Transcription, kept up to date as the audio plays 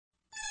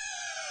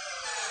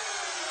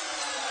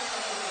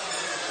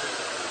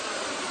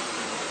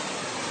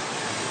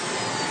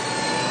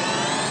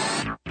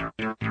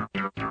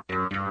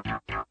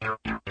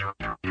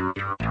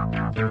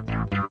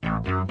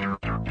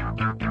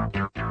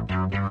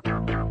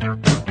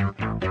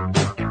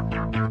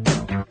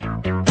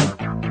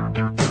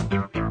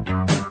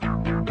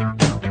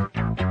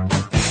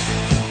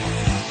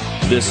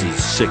This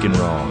is Sick and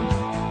Wrong,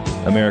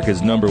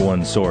 America's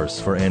 #1 source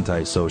for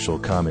antisocial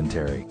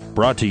commentary.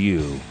 Brought to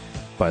you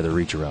by the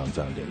Reach Around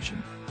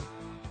Foundation.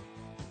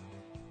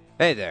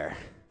 Hey there.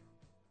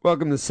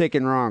 Welcome to Sick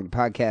and Wrong,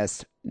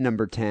 podcast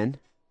number 10.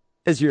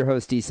 This is your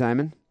host, E.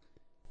 Simon.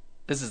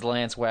 This is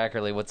Lance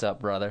Wackerly. What's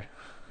up, brother?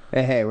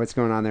 Hey, what's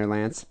going on there,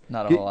 Lance?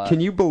 Not a whole lot. Can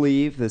you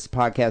believe this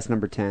podcast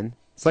number 10?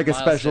 It's like a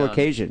special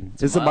occasion.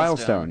 It's a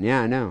milestone.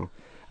 Yeah, I know.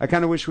 I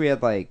kind of wish we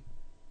had like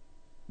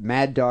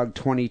Mad Dog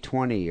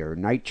 2020 or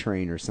Night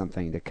Train or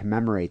something to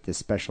commemorate this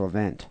special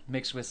event.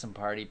 Mixed with some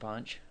party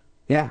punch.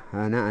 Yeah,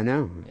 I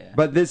know. Yeah.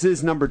 But this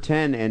is number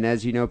 10, and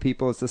as you know,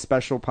 people, it's a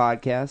special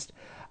podcast.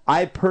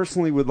 I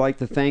personally would like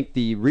to thank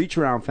the Reach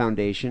Around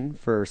Foundation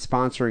for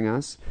sponsoring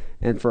us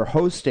and for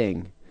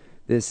hosting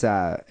this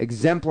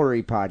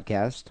exemplary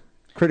podcast,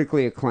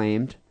 critically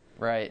acclaimed.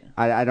 Right.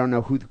 I don't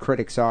know who the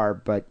critics are,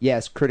 but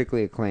yes,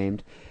 critically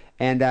acclaimed.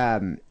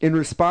 And in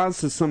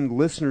response to some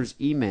listeners'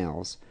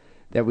 emails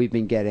that we've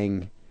been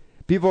getting,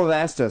 people have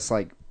asked us,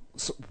 like,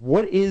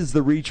 what is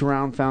the Reach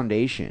Around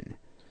Foundation?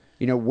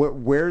 You know,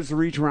 where's the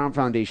Reach Around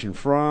Foundation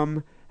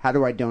from? How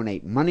do I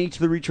donate money to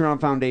the Reach Around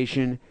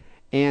Foundation?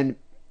 And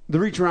the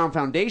Reach Around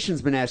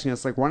Foundation's been asking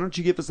us, like, why don't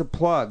you give us a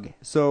plug?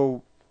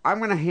 So I'm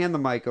going to hand the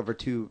mic over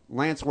to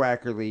Lance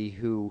Wackerly,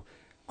 who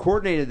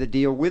coordinated the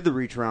deal with the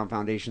Reach Around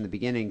Foundation in the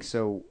beginning.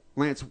 So,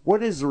 Lance,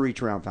 what is the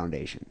Reach Around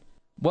Foundation?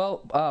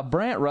 Well,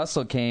 Brant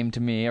Russell came to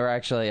me, or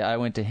actually, I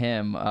went to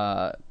him.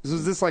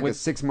 Was this like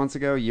 6 months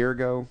ago, a year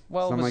ago,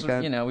 something like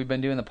that? You know, we've been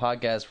doing the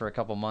podcast for a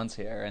couple months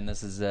here, and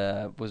this is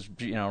was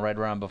right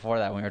around before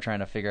that when we were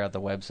trying to figure out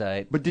the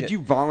website. But did you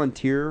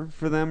volunteer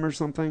for them or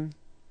something?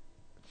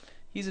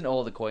 He's an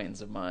old acquaintance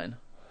of mine.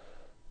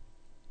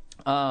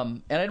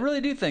 And I really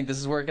do think this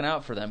is working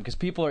out for them because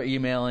people are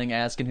emailing,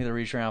 asking who the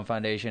Reach Around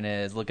Foundation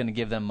is, looking to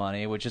give them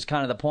money, which is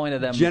kind of the point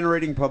of them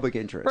generating public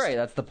interest. Right,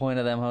 that's the point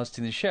of them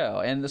hosting the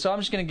show. And so I'm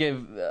just going to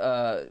give.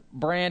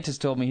 Brant has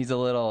told me he's a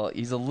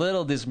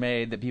little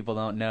dismayed that people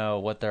don't know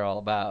what they're all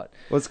about.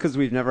 Well, it's because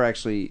we've never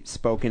actually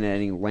spoken at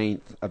any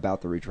length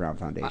about the Reach Around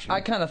Foundation. I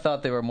kind of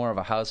thought they were more of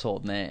a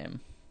household name.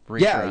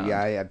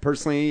 Yeah.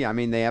 Personally, I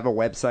mean, they have a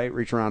website,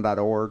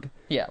 reacharound.org.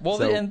 Yeah,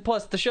 well, and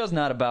plus, the show's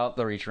not about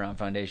the Reach Around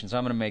Foundation, so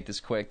I'm going to make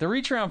this quick. The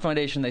Reach Around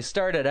Foundation, they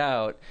started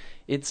out,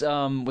 it's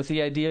with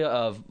the idea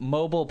of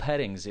mobile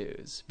petting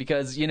zoos,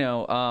 because,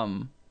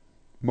 petting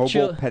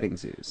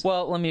zoos.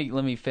 Well, let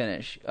me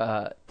finish.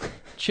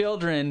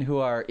 Children who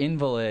are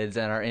invalids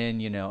and are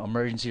in,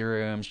 emergency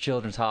rooms,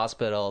 children's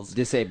hospitals.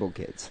 Disabled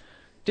kids,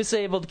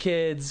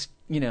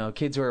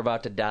 kids who are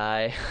about to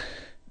die.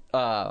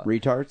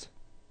 Retards?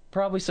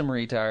 Probably some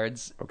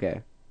retards.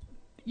 Okay.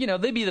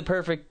 They'd be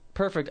the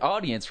perfect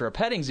audience for a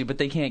petting zoo, but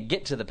they can't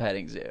get to the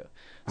petting zoo.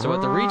 So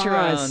what the Reach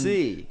Around,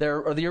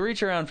 the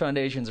Reach Around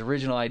Foundation's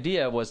original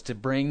idea was to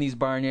bring these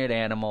barnyard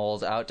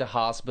animals out to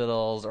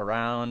hospitals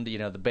around,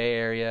 the Bay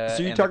Area.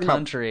 So you're and talking the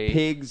country. About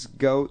pigs,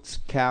 goats,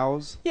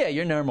 cows? Yeah,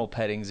 your normal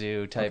petting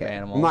zoo type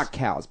animals. Well, not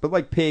cows, but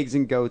like pigs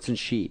and goats and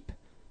sheep.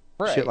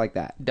 Right. Shit like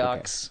that.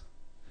 Ducks. Okay.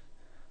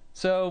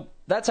 So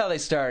that's how they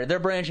started. They're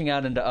branching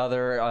out into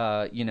other,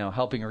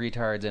 helping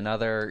retards in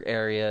other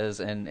areas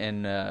and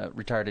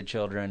retarded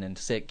children and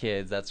sick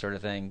kids, that sort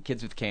of thing.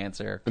 Kids with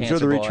cancer. I'm sure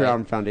the Reach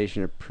Around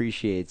Foundation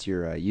appreciates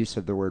your use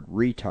of the word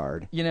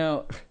retard.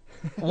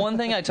 One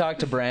thing I talked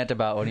to Brant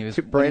about when he was...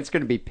 Brant's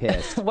going to be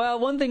pissed. Well,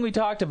 one thing we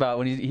talked about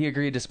when he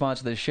agreed to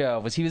sponsor the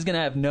show was he was going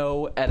to have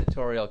no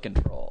editorial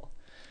control.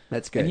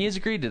 That's good. And he has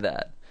agreed to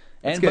that.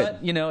 But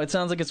it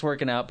sounds like it's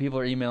working out. People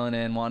are emailing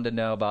in, wanting to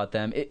know about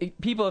them.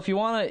 People, if you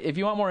want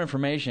more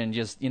information,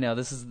 just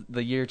this is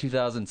the year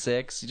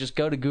 2006. Just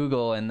go to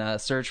Google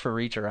and search for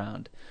Reach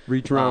Around.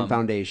 Reach Around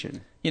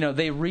Foundation.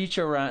 They reach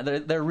around.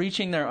 They're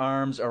reaching their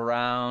arms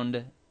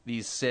around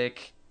these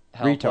sick,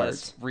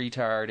 helpless,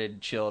 retarded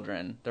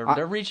children.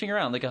 They're reaching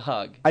around like a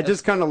hug. I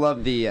just kind of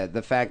love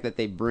the fact that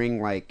they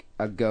bring like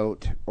a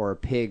goat or a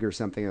pig or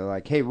something. They're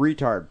like, hey,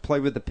 retard, play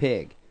with the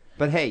pig.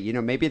 But hey,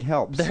 maybe it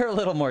helps. They're a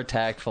little more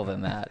tactful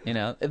than that,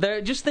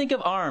 They're just think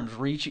of arms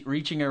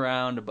reaching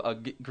around a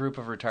group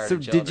of retarded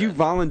children. So did you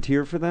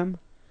volunteer for them?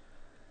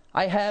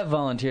 I have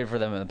volunteered for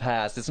them in the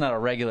past. It's not a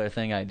regular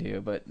thing I do,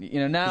 but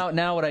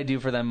now what I do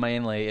for them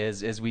mainly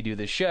is we do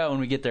the show and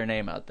we get their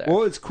name out there.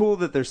 Well, it's cool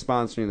that they're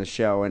sponsoring the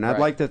show, and I'd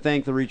like to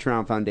thank the Reach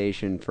Around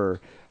Foundation for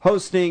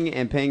hosting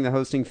and paying the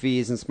hosting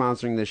fees and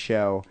sponsoring the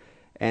show.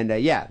 And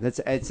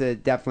it's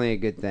definitely a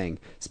good thing.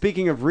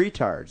 Speaking of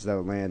retards, though,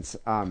 Lance.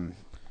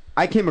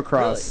 I came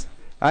across,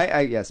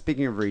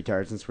 speaking of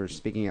retards, since we're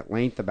speaking at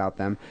length about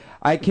them,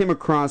 I came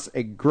across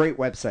a great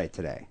website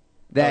today.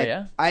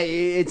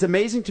 It's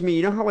amazing to me.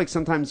 You know how like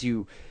sometimes I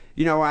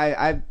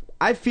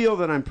feel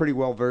that I'm pretty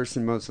well versed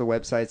in most of the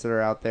websites that are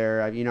out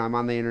there. I'm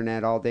on the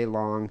internet all day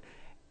long.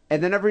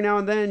 And then every now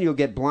and then you'll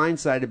get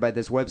blindsided by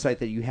this website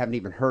that you haven't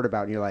even heard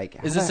about, and you're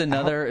like, Is this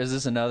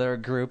another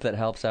group that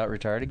helps out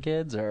retarded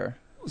kids, or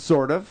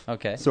sort of?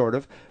 Okay. Sort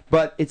of.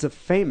 But it's a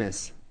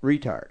famous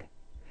retard.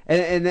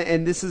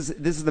 And this is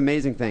the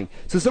amazing thing.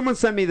 So someone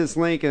sent me this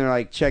link and they're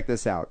like, check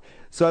this out.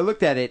 So I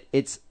looked at it.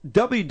 It's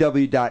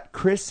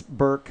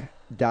www.chrisburke.com.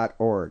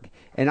 chrisburke.org.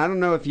 And I don't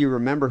know if you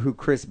remember who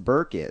Chris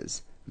Burke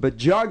is, but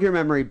jog your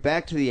memory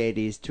back to the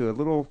 80s to a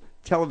little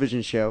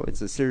television show.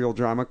 It's a serial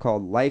drama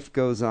called Life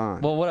Goes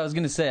On. Well, what I was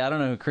going to say, I don't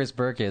know who Chris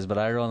Burke is, but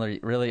I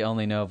really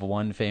only know of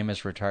one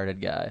famous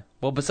retarded guy.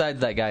 Well, besides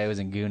that guy who was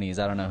in Goonies,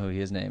 I don't know who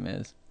his name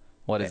is.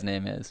 What his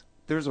name is.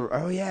 There's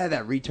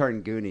that retard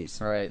in Goonies.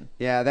 Right.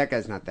 Yeah, that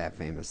guy's not that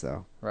famous,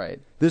 though. Right.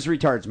 This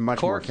retard's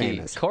much more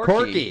famous.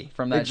 Corky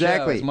from that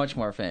show is much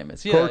more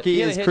famous.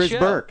 Corky is Chris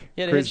Burke.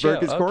 Chris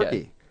Burke is Corky.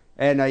 Okay.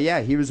 And,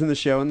 he was in the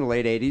show in the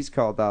late 80s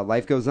called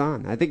Life Goes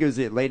On. I think it was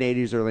the late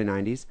 80s, early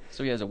 90s.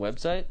 So he has a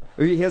website?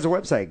 He has a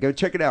website. Go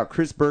check it out,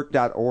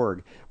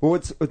 chrisburke.org. Well,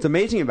 what's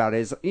amazing about it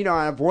is,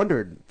 I've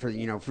wondered for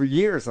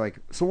years,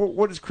 so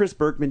what has Chris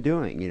Burke been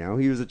doing?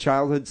 He was a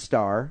childhood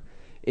star.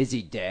 Is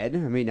he dead? I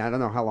mean, I don't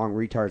know how long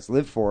retards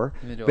live for.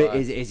 But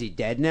is he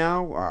dead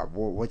now?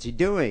 What's he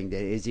doing?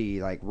 Is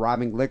he,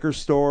 robbing liquor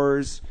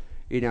stores?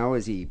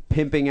 Is he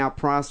pimping out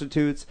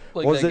prostitutes?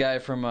 Like that guy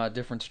from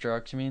Different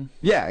Strokes, you mean?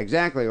 Yeah,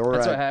 exactly. Or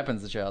that's what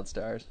happens to child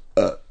stars.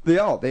 They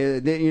all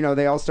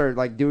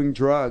start doing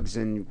drugs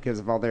and because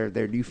of all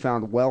their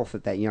newfound wealth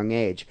at that young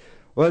age.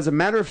 Well, as a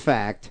matter of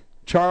fact,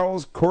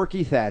 Charles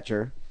Corky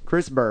Thatcher,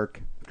 Christopher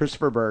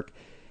Burke,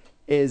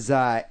 is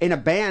in a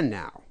band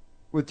now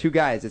with two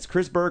guys. It's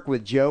Chris Burke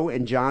with Joe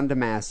and John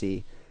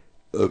DeMasi.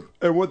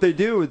 And what they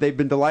do is they've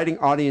been delighting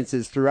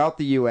audiences throughout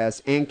the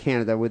U.S. and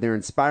Canada with their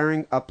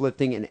inspiring,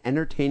 uplifting, and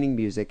entertaining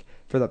music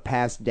for the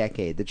past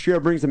decade. The trio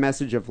brings a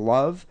message of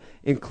love,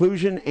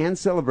 inclusion, and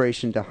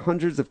celebration to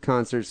hundreds of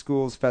concerts,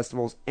 schools,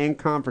 festivals, and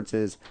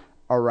conferences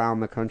around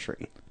the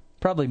country.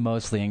 Probably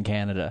mostly in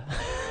Canada.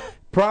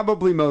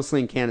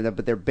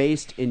 But they're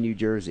based in New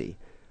Jersey.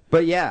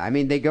 But yeah, I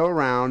mean, they go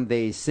around,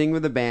 they sing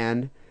with a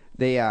band.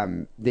 They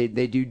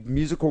do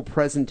musical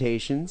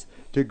presentations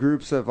to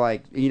groups of they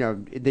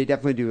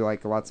definitely do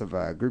lots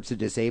of groups of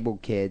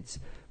disabled kids,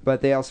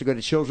 but they also go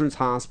to children's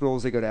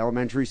hospitals, they go to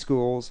elementary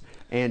schools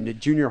and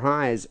junior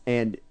highs,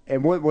 and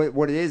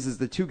what it is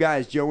the two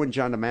guys, Joe and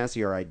John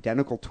DeMasi, are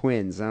identical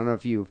twins. I don't know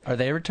if you... Are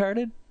they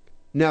retarded?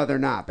 No, they're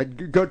not,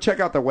 but go check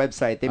out their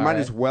website. They might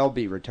as well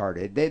be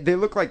retarded. They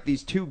look like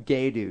these two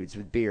gay dudes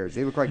with beards.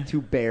 They look like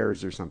two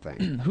bears or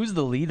something. Who's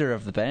the leader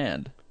of the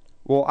band?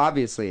 Well,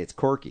 obviously it's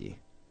Corky.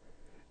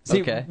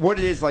 See, what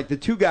it is, the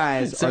two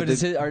guys... So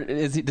does he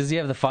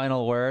have the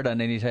final word on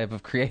any type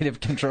of creative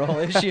control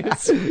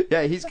issues?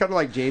 Yeah, he's kind of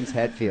like James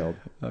Hetfield.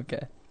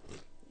 Okay.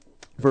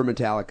 For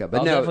Metallica. But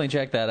I'll definitely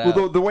check that out.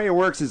 Well, the way it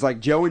works is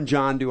Joe and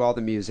John do all the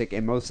music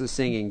and most of the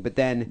singing, but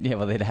then... Yeah,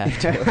 well, they'd have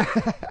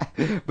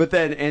to. But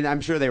then, and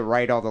I'm sure they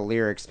write all the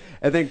lyrics,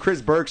 and then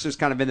Chris Burke's just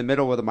kind of in the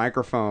middle with a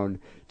microphone,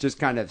 just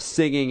kind of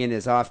singing in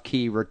his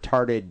off-key,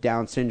 retarded,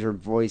 Down syndrome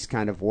voice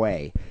kind of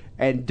way.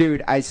 And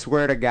dude, I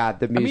swear to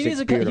God, the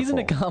music's beautiful. He's an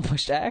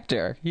accomplished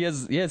actor. He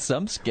has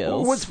some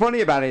skills. Well, what's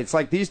funny about it? It's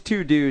these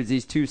two dudes,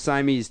 these two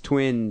Siamese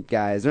twin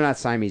guys. They're not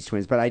Siamese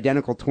twins, but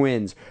identical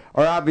twins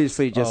are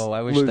obviously just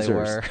I wish losers.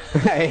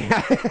 They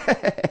were.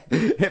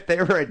 If they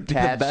were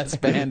attached, the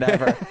best band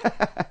ever.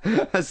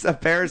 A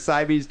pair of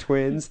Siamese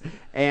twins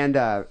and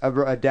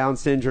a Down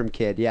syndrome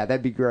kid. Yeah,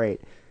 that'd be great,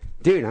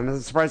 dude.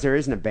 I'm surprised there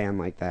isn't a band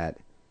like that.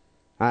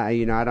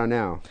 I don't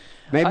know.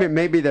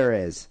 Maybe there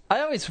is.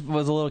 I always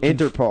was a little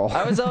Interpol.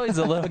 I was always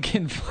a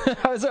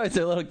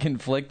little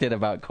conflicted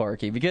about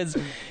Corky because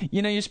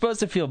you're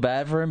supposed to feel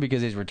bad for him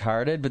because he's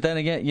retarded, but then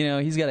again,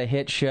 he's got a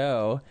hit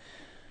show.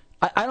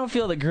 I don't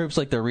feel that groups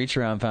like the Reach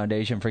Around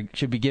Foundation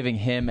should be giving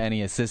him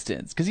any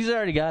assistance because he's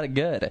already got it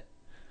good.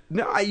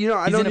 No, I he's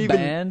don't in a even.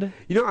 Band.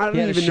 I don't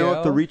even know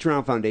if the Reach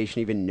Around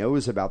Foundation even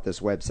knows about this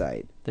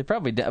website. They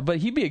probably do, but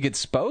he'd be a good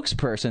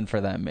spokesperson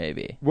for them,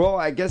 maybe. Well,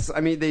 I guess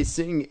they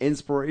sing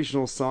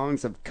inspirational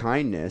songs of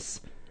kindness,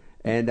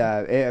 and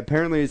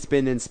apparently it's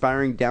been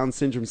inspiring Down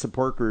syndrome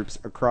support groups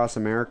across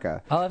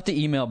America. I'll have to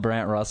email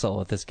Brant Russell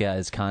with this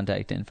guy's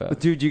contact info.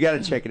 Dude, you got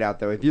to check it out,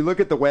 though. If you look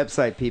at the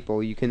website,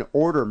 people, you can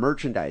order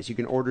merchandise. You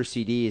can order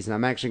CDs, and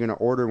I'm actually going to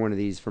order one of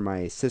these for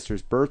my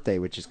sister's birthday,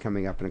 which is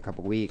coming up in a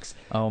couple weeks.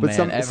 Oh, but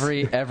man,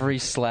 every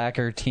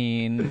slacker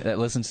teen that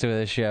listens to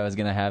this show is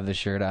going to have the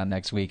shirt on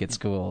next week at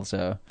school.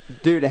 So,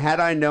 dude,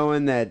 had I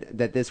known that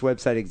this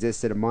website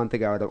existed a month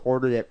ago, I'd have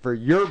ordered it for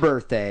your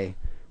birthday,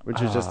 which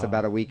was just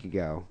about a week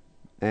ago.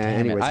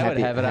 Anyways, I would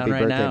have it on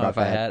right now if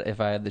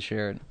I had the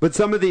shirt. But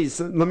some of these,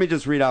 let me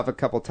just read off a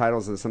couple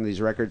titles of some of these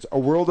records. A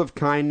World of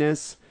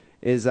Kindness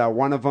is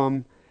one of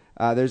them.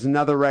 There's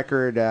another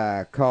record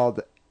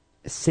called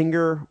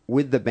Singer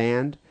with the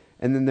Band.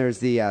 And then there's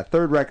the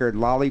third record,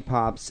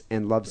 Lollipops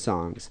and Love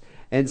Songs.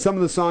 And some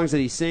of the songs that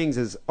he sings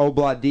is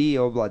Obla Dee,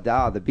 Obla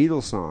Da, the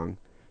Beatles song,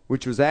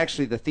 which was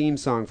actually the theme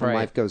song from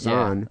Life Goes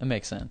On. That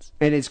makes sense.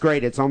 And it's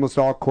great. It's almost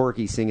all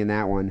Corky singing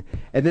that one.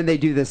 And then they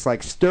do this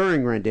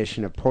stirring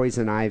rendition of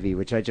Poison Ivy,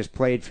 which I just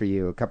played for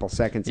you a couple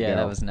seconds ago. Yeah,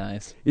 that was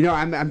nice.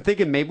 I'm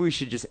thinking maybe we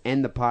should just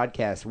end the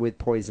podcast with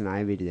Poison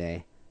Ivy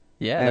today.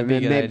 Yeah, that'd be a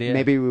good idea.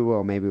 Maybe we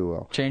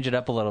will. Change it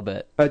up a little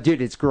bit.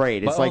 Dude, it's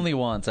great. It's but like, only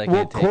once. I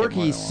can't take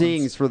Corky it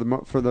sings for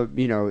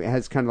the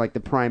has kind of like the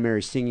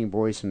primary singing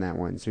voice in that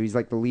one. So he's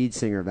like the lead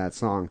singer of that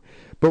song.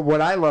 But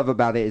what I love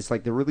about it is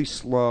like the really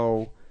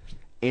slow,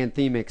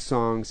 anthemic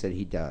songs that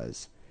he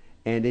does.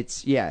 And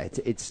it's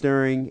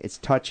stirring, it's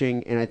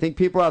touching, and I think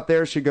people out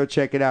there should go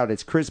check it out.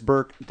 It's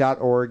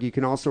chrisburke.org. You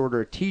can also order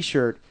a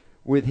T-shirt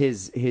with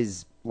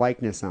his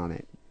likeness on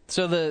it.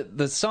 So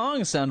the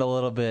songs sound a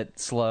little bit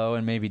slow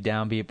and maybe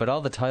downbeat, but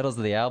all the titles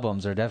of the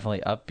albums are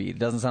definitely upbeat. It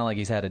doesn't sound like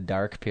he's had a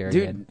dark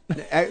period.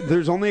 Dude,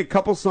 there's only a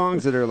couple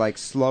songs that are like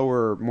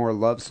slower, more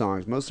love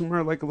songs. Most of them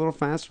are like a little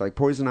faster, like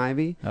Poison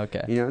Ivy.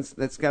 Okay.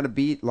 That's got a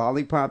beat.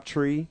 Lollipop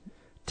Tree.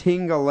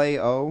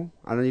 Tingaleo.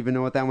 I don't even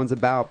know what that one's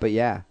about, but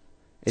yeah.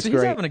 It's he's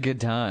great. having a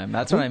good time.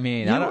 That's what I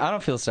mean. I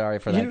don't feel sorry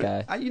for that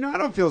guy. I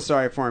don't feel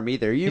sorry for him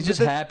either. He's just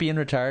happy and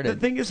retarded. The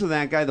thing is with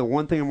that guy, the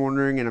one thing I'm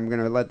wondering, and I'm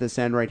going to let this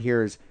end right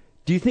here, is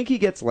do you think he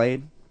gets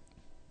laid?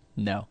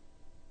 No.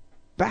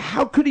 But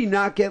how could he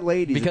not get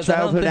laid? He's a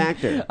childhood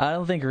actor. I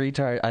don't think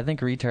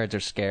retards are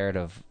scared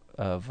of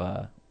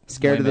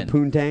scared women. of the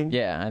poontang?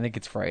 Yeah, I think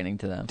it's frightening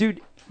to them. Dude,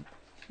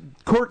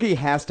 Corky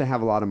has to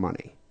have a lot of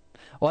money.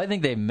 Well, I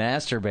think they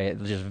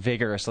masturbate just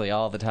vigorously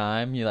all the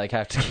time. You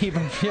have to keep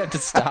them. You have to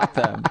stop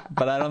them.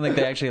 But I don't think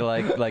they actually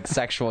like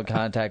sexual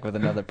contact with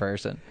another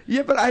person.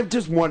 Yeah, but I'm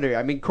just wondering.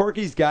 I mean,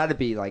 Corky's got to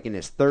be like in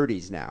his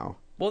 30s now.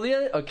 Well,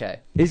 okay.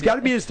 He's got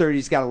to be in his 30s.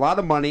 He's got a lot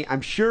of money. I'm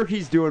sure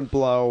he's doing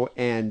blow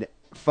and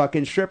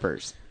fucking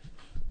strippers.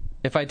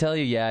 If I tell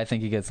you, I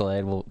think he gets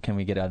laid, can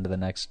we get on to the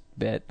next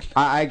bit?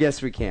 I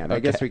guess we can. Okay. I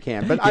guess we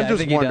can. But I'm just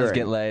wondering. He does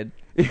get laid.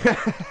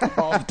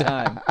 All the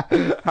time. All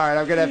right,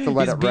 I'm gonna have to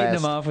let it rest. He's beating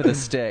him off with a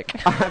stick.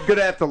 I'm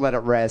gonna have to let it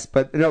rest.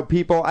 But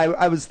people,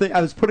 I was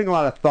putting a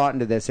lot of thought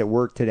into this at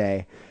work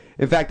today.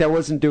 In fact, I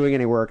wasn't doing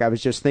any work. I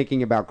was just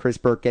thinking about Chris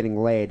Burke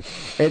getting laid,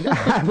 and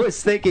I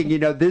was thinking,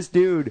 this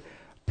dude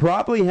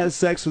probably has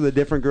sex with a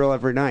different girl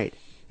every night.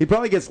 He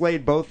probably gets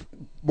laid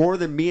more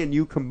than me and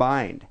you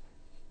combined.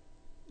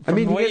 From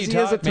he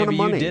has a ton of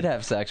money. Maybe you did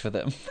have sex with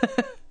him.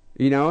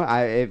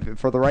 If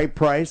for the right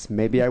price,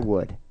 maybe I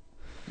would.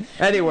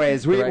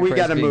 Anyways, we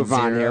got to move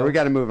on here. We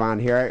got to move on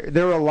here.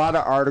 There were a lot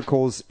of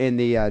articles in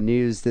the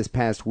news this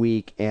past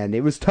week, and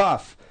it was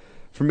tough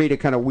for me to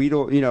kind of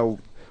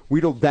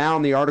wheedle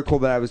down the article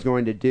that I was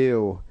going to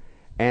do.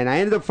 And I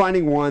ended up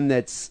finding one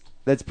that's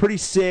pretty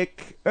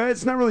sick.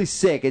 It's not really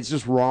sick. It's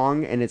just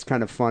wrong, and it's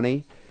kind of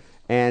funny.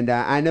 And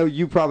I know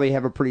you probably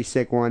have a pretty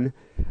sick one.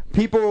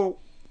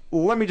 People,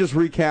 let me just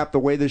recap the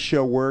way this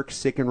show works,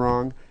 sick and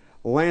wrong.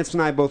 Lance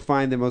and I both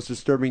find the most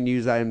disturbing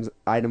news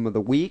item of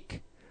the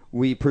week.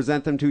 We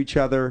present them to each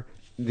other.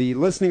 The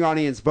listening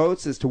audience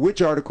votes as to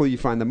which article you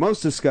find the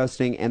most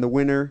disgusting, and the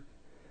winner,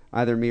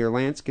 either me or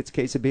Lance, gets a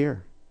case of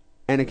beer.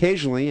 And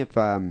occasionally, if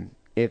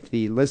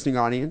the listening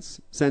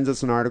audience sends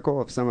us an article,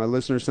 if a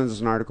listener sends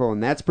us an article,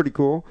 and that's pretty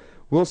cool,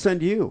 we'll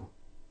send you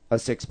a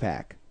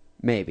 6-pack,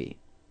 maybe.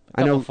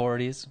 A couple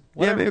 40s.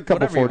 Yeah, maybe a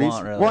couple 40s.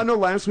 Want, really. Well, I know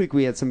last week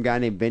we had some guy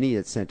named Vinny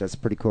that sent us a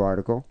pretty cool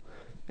article,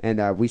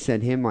 and we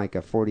sent him like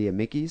a 40 of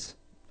Mickey's.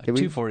 2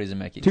 40s of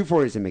Mickey's. 2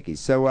 40s of Mickey's.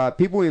 So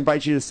people, we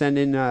invite you to send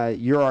in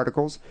your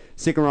articles,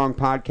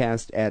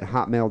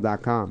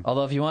 sickandwrongpodcast@hotmail.com.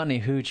 Although if you want any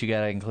hooch, you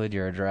got to include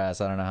your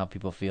address. I don't know how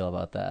people feel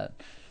about that.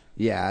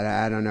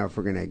 Yeah, I don't know if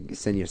we're going to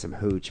send you some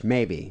hooch.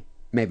 Maybe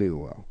we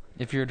will.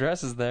 If your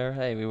address is there,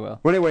 hey, we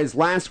will. Well, anyways,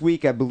 last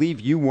week I believe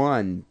you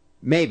won.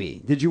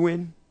 Maybe. Did you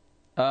win?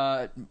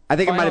 I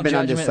think it might have been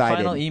undecided.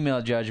 Final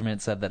email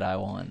judgment said that I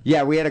won.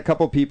 Yeah, we had a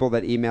couple people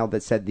that emailed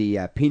that said the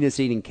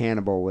penis-eating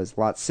cannibal was a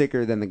lot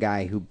sicker than the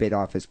guy who bit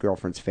off his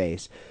girlfriend's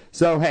face.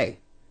 So, hey,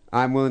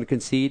 I'm willing to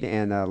concede,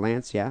 and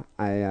Lance,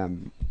 I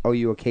owe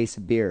you a case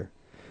of beer.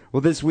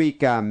 Well, this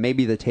week,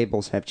 maybe the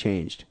tables have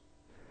changed.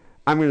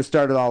 I'm going to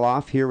start it all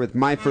off here with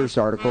my first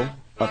article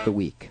of the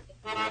week.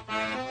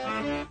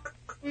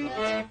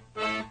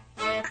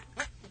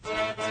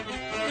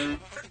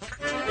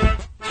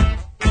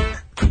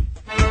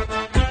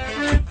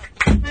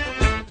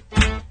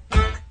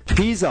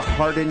 He's a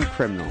hardened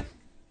criminal.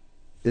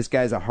 This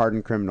guy's a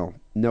hardened criminal.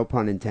 No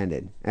pun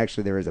intended.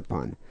 Actually, there is a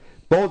pun.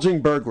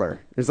 Bulging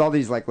burglar. There's all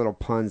these like little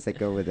puns that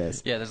go with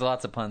this. Yeah, there's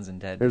lots of puns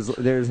intended.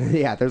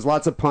 There's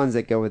lots of puns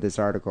that go with this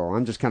article.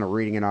 I'm just kind of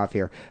reading it off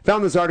here.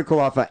 Found this article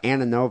off of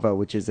Ananova,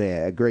 which is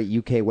a great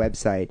UK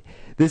website.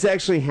 This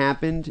actually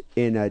happened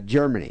in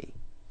Germany.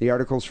 The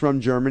article's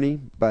from Germany,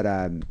 but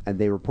and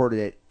they reported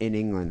it in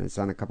England. It's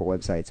on a couple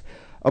websites.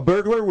 A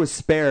burglar was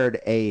spared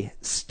a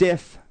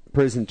stiff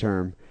prison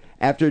term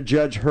after a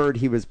judge heard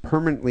he was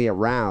permanently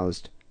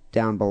aroused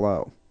down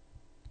below.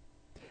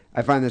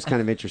 I find this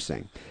kind of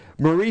interesting.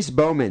 Maurice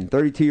Bowman,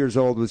 32 years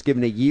old, was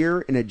given a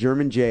year in a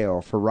German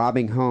jail for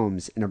robbing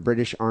homes in a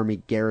British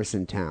Army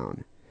garrison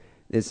town.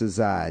 This is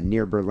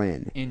near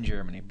Berlin. In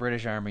Germany.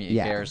 British Army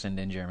garrisoned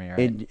in Germany,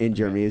 right? In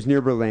Germany. It was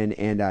near Berlin,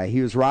 and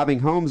he was robbing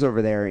homes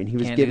over there, and he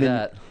was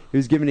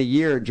given a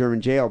year in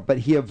German jail, but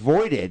he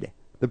avoided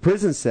the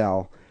prison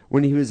cell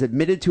when he was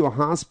admitted to a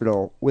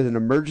hospital with an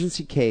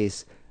emergency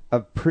case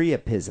of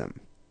Priapism.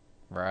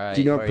 Right.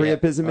 Do you know what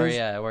priapism is?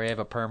 Yeah, where you have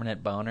a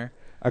permanent boner.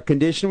 A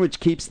condition which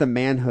keeps the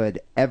manhood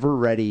ever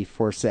ready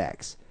for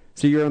sex.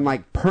 So you're in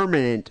like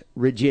permanent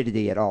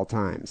rigidity at all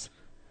times.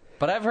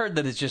 But I've heard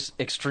that it's just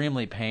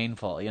extremely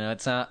painful. You know,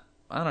 it's not.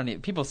 I don't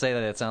need. People say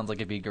that it sounds like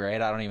it'd be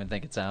great. I don't even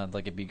think it sounds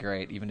like it'd be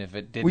great, even if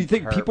it didn't. We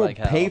think hurt people like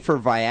hell. pay for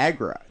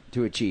Viagra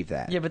to achieve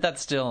that. Yeah, but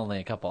that's still only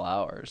a couple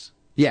hours.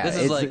 Yeah, this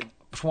is like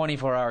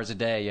 24 hours a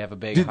day. You have a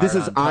big. Dude, this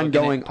is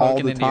ongoing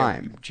all the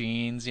time.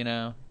 Jeans, you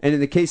know. And in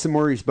the case of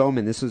Maurice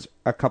Bowman, this was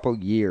a couple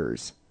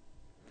years.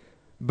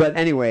 But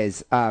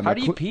anyways, how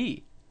do you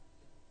pee?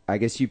 I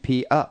guess you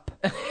pee up.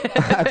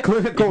 A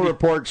clinical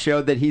report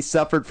showed that he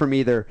suffered from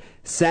either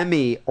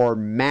semi or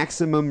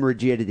maximum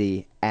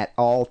rigidity at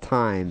all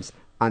times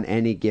on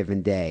any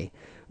given day.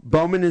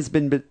 Bowman has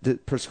been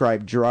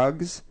prescribed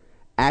drugs,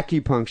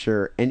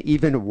 acupuncture, and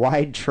even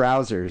wide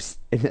trousers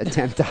in an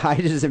attempt to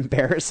hide his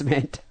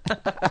embarrassment.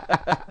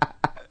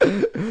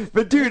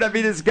 But dude, I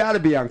mean, it's got to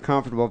be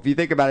uncomfortable. If you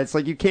think about it, it's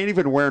like you can't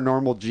even wear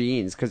normal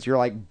jeans because you're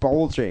like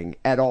bulging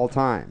at all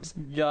times.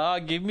 Yeah,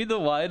 give me the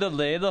wide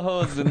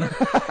lederhosen.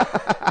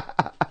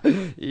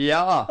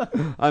 Yeah,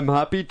 I'm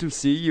happy to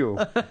see you.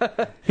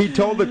 He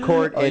told the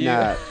court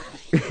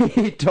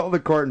he told the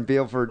court in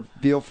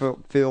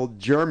Bielefeld,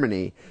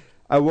 Germany,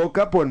 I woke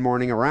up one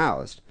morning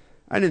aroused.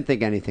 I didn't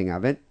think anything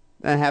of it.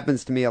 That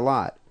happens to me a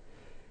lot.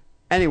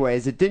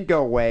 Anyways, it didn't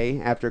go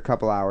away after a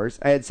couple hours.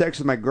 I had sex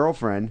with my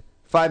girlfriend.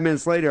 5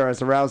 minutes later, I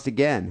was aroused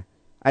again.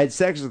 I had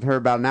sex with her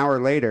about an hour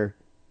later.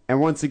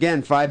 And once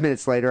again, 5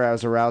 minutes later, I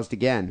was aroused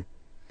again.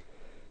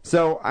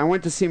 So I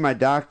went to see my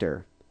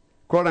doctor.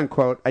 Quote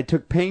unquote, I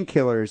took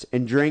painkillers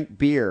and drank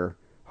beer,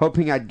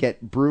 hoping I'd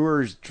get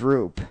brewer's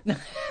droop.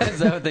 Is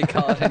that what they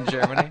call it in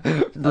Germany?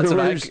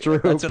 Brewer's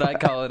droop. That's what I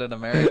call it in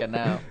America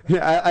now.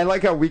 Yeah, I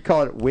like how we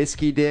call it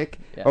whiskey dick.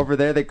 Yeah. Over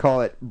there, they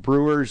call it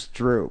brewer's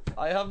droop.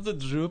 I have the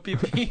droopy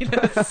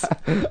penis.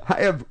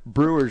 I have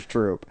brewer's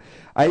droop.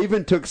 I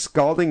even took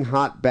scalding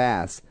hot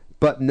baths,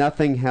 but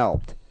nothing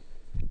helped.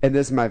 And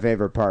this is my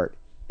favorite part.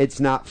 It's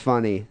not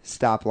funny.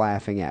 Stop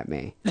laughing at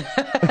me.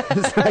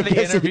 The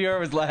interviewer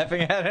was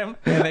laughing at him,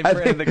 and they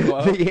printed the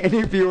quote. The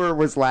interviewer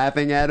was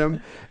laughing at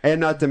him,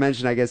 and not to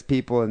mention, I guess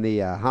people in the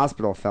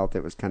hospital felt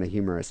it was kind of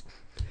humorous.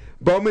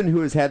 Bowman, who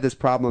has had this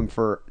problem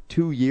for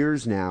 2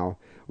 years now,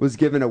 was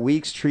given a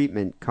week's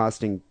treatment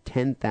costing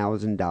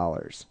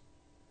 $10,000.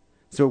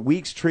 So a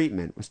week's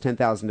treatment was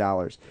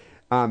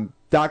 $10,000.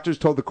 Doctors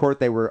told the court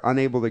they were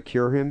unable to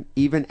cure him,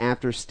 even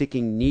after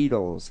sticking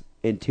needles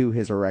into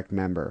his erect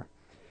member.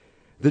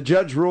 The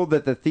judge ruled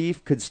that the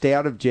thief could stay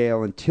out of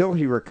jail until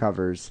he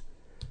recovers,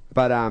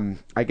 but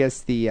I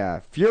guess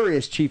the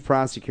furious chief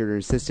prosecutor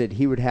insisted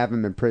he would have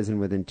him in prison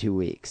within 2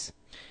 weeks.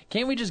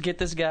 Can't we just get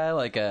this guy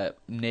like a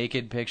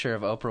naked picture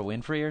of Oprah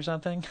Winfrey or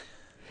something?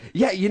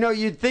 Yeah, you know,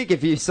 you'd think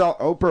if you saw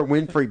Oprah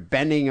Winfrey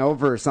bending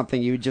over or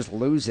something, you'd just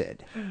lose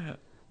it.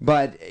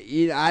 But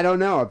I don't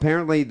know.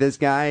 Apparently this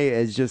guy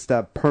is just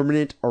a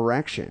permanent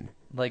erection.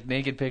 Like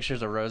naked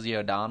pictures of Rosie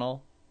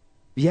O'Donnell?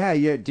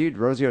 Yeah, dude,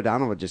 Rosie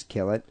O'Donnell would just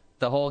kill it.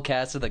 The whole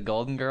cast of the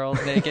Golden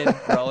Girls naked,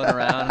 rolling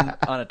around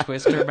on a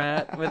twister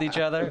mat with each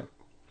other.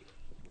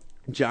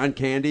 John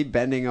Candy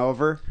bending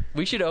over.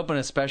 We should open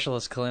a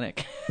specialist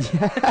clinic.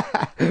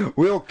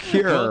 We'll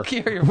cure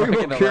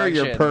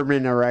your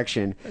permanent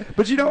erection.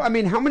 But you know, I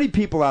mean, how many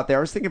people out there,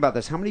 I was thinking about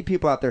this, how many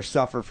people out there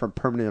suffer from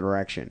permanent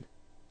erection?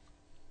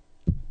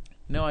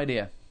 No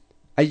idea.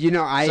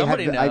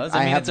 Somebody knows.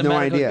 I have no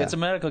idea. It's a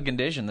medical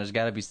condition. There's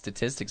got to be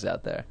statistics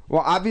out there.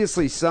 Well,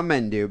 obviously some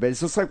men do, but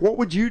it's just like, what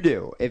would you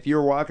do if you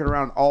were walking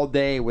around all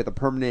day with a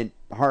permanent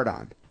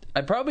hard-on?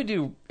 I'd probably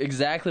do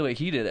exactly what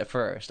he did at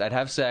first. I'd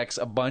have sex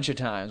a bunch of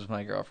times with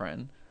my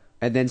girlfriend.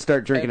 And then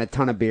start drinking a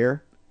ton of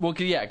beer? Well,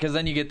 yeah, because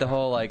then you get the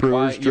whole, like,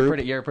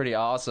 you're pretty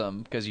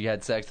awesome because you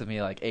had sex with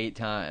me, like, 8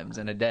 times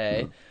in a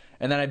day.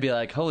 And then I'd be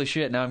like, holy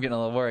shit, now I'm getting a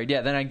little worried.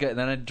 Yeah, then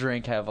I'd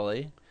drink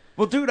heavily.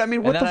 Well, dude, I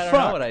mean, what the fuck? I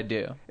don't know what I'd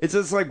do. It's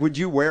just like, would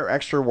you wear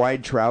extra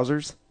wide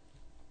trousers?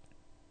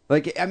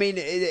 Like, I mean,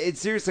 it's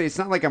seriously, it's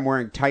not like I'm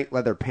wearing tight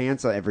leather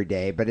pants every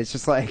day, but it's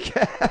just like,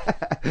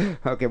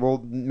 okay,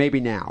 well, maybe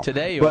now.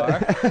 Today you are.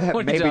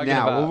 What maybe are you talking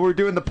now. about? Well, we're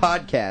doing the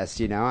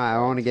podcast, I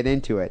want to get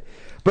into it.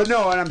 But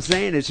no, what I'm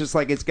saying is just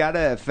like, it's got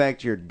to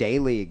affect your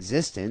daily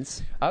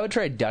existence. I would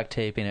try duct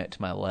taping it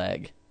to my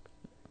leg.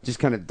 Just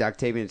kind of duct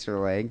taping it to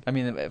your leg? I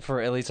mean, at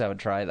least I would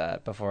try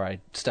that before I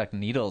stuck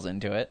needles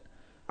into it.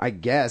 I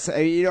guess.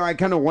 I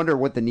kind of wonder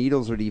what the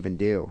needles would even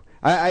do.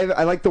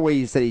 I like the way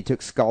you said he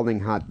took scalding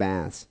hot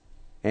baths,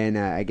 and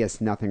I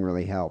guess nothing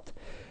really helped.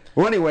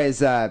 Well, anyways...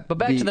 but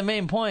back to the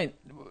main point.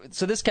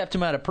 So this kept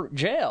him out of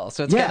jail,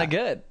 so it's kind of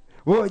good.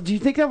 Well, do you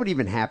think that would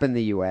even happen in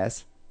the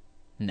U.S.?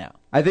 No.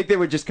 I think they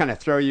would just kind of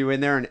throw you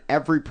in there, and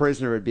every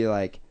prisoner would be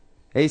like,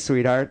 hey,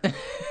 sweetheart.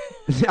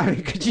 I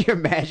mean, could you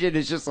imagine?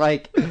 It's just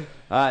like...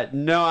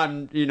 no,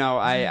 I'm,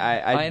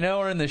 I know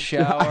we're in the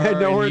shower. I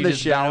know we're in the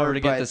shower to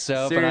get the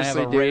soap, and I have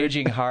a dude.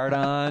 raging hard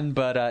on,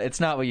 but it's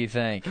not what you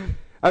think.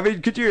 I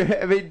mean,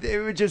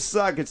 it would just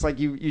suck. It's like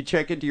you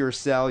check into your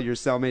cell, your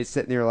cellmate's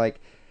sitting there like,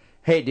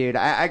 hey, dude,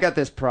 I got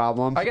this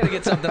problem. I got to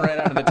get something right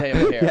out of the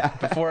table here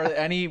before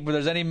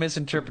there's any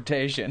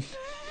misinterpretation.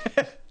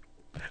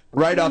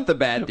 Right off the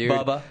bat, dude.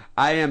 Bubba.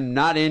 I am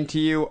not into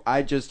you.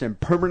 I just am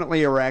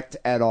permanently erect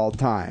at all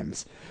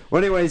times.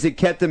 Well, anyways, it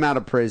kept him out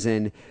of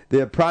prison.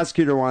 The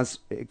prosecutor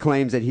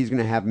claims that he's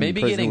going to have him in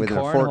prison within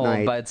a fortnight. Maybe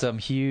getting cornholed by some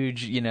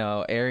huge,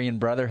 Aryan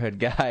Brotherhood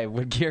guy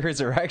would cure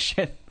his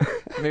erection.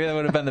 Maybe that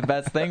would have been the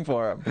best thing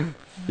for him.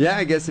 Yeah,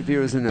 I guess if he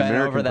was in an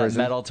American over that prison.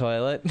 metal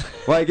toilet.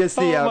 Well, I guess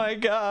oh my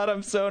God,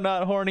 I'm so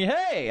not horny.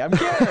 Hey, I'm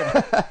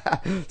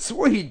cured.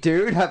 Sweet,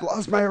 dude. I've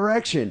lost my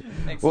erection.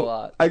 Thanks a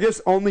lot. I guess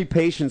only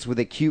patients with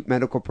acute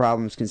medical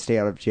problems can stay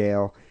out of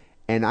jail.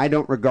 And I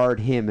don't regard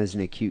him as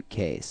an acute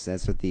case.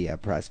 That's what the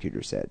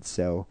prosecutor said.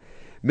 So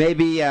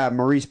maybe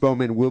Maurice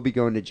Bowman will be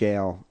going to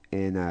jail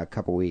in a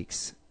couple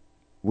weeks.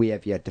 We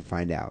have yet to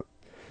find out.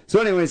 So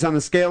anyways, on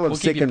the scale of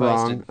sick and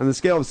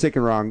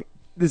wrong,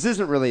 this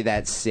isn't really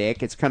that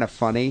sick. It's kind of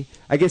funny.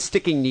 I guess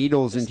sticking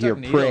needles into your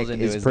prick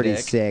is pretty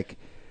sick.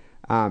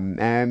 I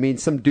mean,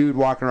 some dude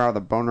walking around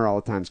with a boner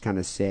all the time is kind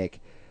of sick.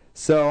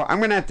 So I'm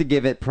going to have to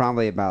give it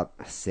probably about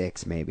a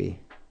 6 maybe.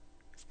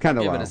 Kind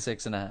of low. Give it a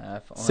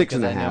 6.5.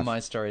 6.5. I know my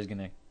story's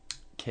gonna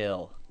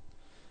kill.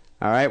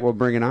 All right, well,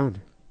 bring it on.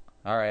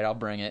 All right, I'll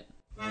bring it.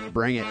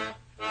 Bring it.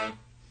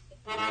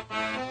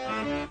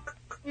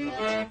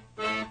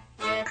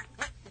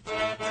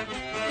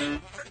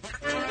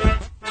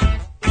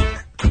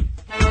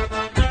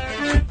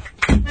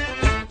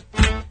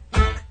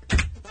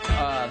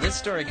 This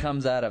story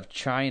comes out of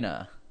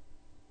China,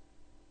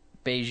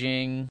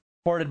 Beijing.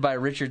 Reported by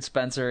Richard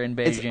Spencer in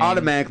Beijing. It's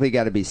automatically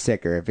got to be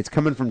sicker if it's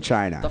coming from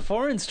China. The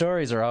foreign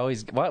stories are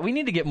always... Well, we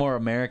need to get more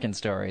American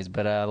stories,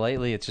 but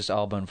lately it's just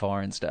all been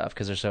foreign stuff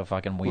because they're so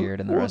fucking weird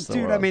in the rest of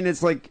the world. Dude, I mean,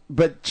 it's like...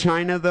 But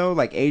China, though,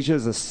 like Asia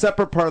is a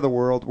separate part of the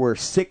world where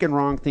sick and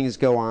wrong things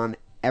go on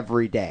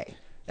every day.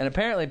 And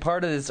apparently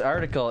part of this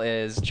article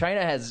is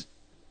China has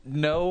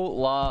no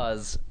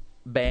laws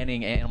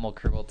banning animal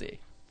cruelty.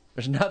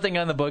 There's nothing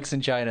on the books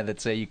in China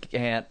that say you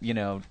can't,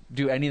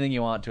 do anything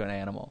you want to an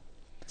animal.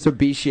 So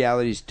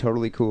bestiality is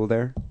totally cool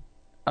there?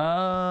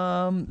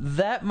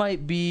 That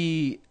might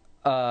be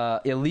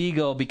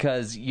illegal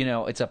because,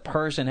 it's a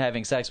person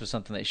having sex with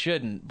something they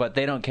shouldn't, but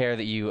they don't care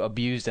that you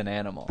abused an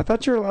animal. I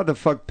thought you were allowed to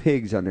fuck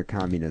pigs under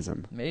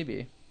communism.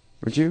 Maybe.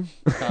 Weren't you?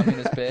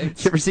 Communist pigs?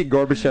 Did you ever see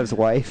Gorbachev's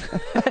wife?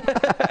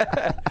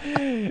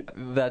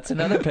 That's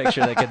another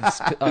picture that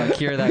could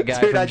cure that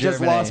guy Dude, from I just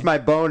Germany. lost my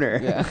boner.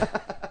 Yeah.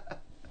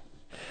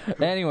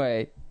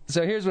 Anyway...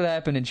 So here's what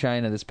happened in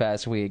China this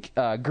past week.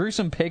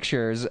 Gruesome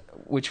pictures,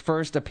 which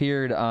first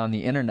appeared on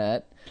the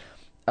internet,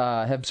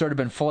 have sort of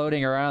been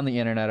floating around the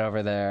internet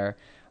over there.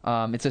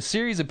 It's a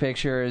series of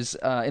pictures.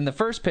 In the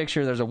first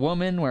picture, there's a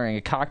woman wearing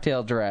a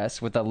cocktail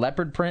dress with a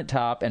leopard print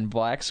top and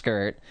black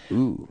skirt.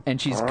 Ooh.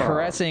 And she's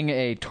caressing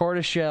a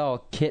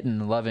tortoiseshell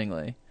kitten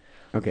lovingly.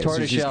 Okay,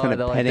 so she's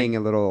kind of petting a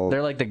little...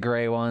 They're like the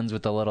gray ones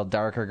with the little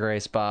darker gray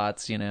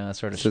spots,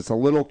 sort of... So it's a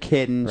little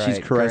kitten. Right, she's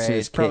caressing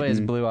his kitten. Probably has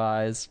blue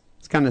eyes.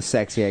 It's kind of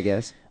sexy, I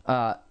guess.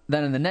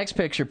 Then in the next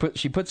picture,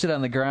 she puts it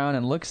on the ground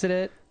and looks at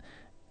it.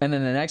 And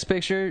then the next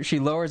picture, she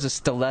lowers a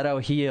stiletto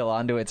heel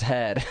onto its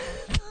head.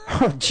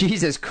 Oh,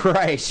 Jesus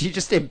Christ. She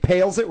just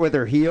impales it with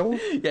her heel?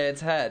 Yeah,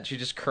 its head. She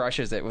just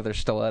crushes it with her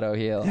stiletto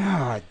heel.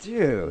 Oh,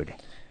 dude.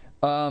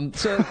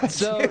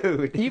 So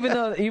Dude. even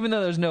though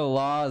there's no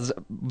laws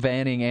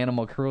banning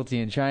animal cruelty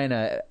in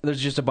China,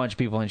 there's just a bunch of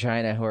people in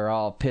China who are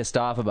all pissed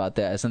off about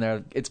this,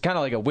 and it's kind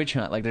of like a witch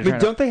hunt. Like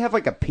don't they have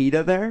like a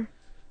PETA there?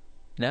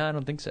 No, I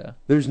don't think so.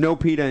 There's no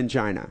PETA in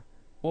China.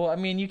 Well, I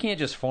mean, you can't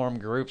just form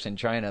groups in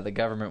China. The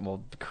government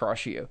will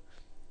crush you.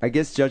 I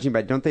guess judging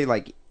by, don't they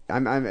like?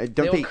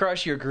 They'll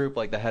crush your group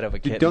like the head of a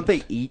kitten. Don't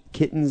they eat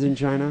kittens in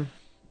China?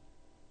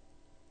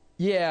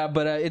 Yeah,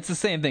 but it's the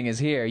same thing as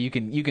here. You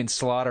can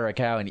slaughter a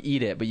cow and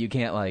eat it, but you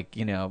can't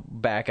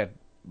back a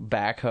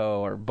backhoe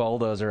or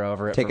bulldozer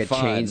over it. Take for a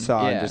fun.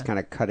 chainsaw and just kind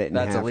of cut it in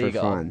that's half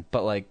illegal. for fun.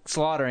 But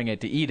slaughtering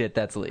it to eat it,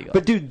 that's illegal.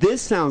 But dude,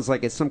 this sounds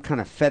like it's some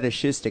kind of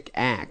fetishistic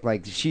act.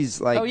 Like she's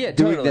doing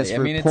totally. this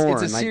for it's porn.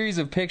 It's a series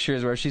of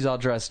pictures where she's all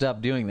dressed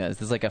up doing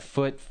this. It's like a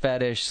foot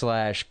fetish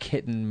 /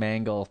 kitten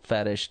mangle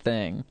fetish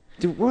thing.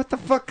 Dude, what the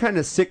fuck kind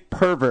of sick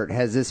pervert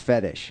has this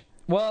fetish?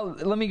 Well,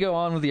 let me go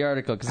on with the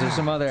article because there's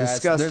some other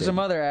there's some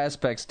other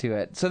aspects to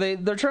it. So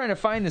they're trying to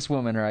find this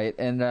woman, right?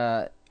 And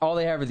all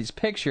they have are these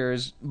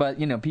pictures, but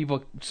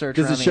people search.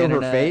 Does around it show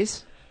the her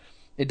face?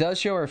 It does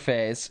show her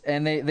face,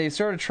 and they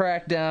sort of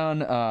track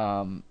down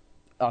a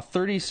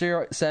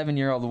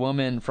 37-year-old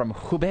woman from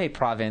Hubei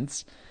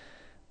province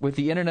with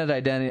the internet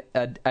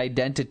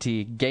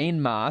identity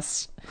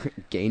Gainmas.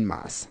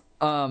 Gainmas.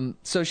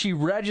 So she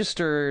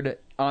registered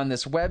on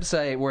this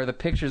website where the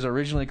pictures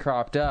originally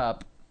cropped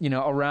up,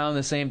 around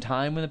the same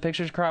time when the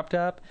pictures cropped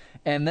up.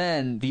 And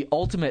then the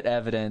ultimate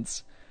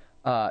evidence,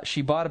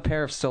 she bought a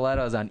pair of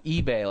stilettos on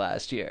eBay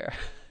last year.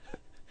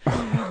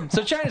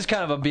 So China's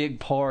kind of a big,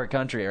 poor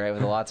country, right,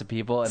 with lots of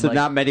people. And so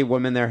not many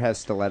women there have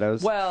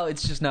stilettos? Well,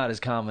 it's just not as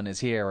common as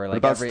here. Where,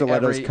 like, what about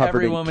stilettos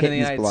covered in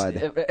kitten's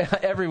blood?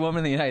 Every woman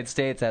in the United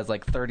States has,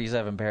 like,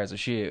 37 pairs of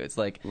shoes. It's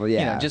like,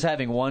 just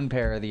having one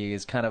pair of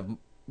these kind of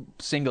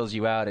singles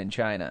you out in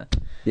China.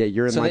 Yeah,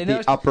 you're in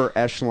the upper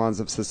echelons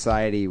of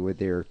society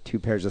with your 2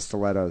 pairs of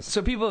stilettos.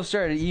 So people have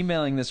started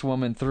emailing this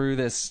woman through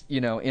this,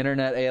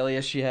 internet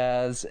alias she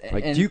has.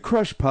 Like, do you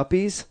crush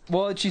puppies?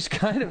 Well, she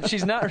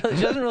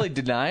doesn't really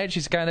deny it.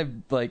 She's kind of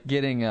like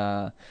getting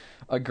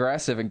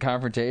aggressive and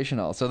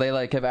confrontational. So they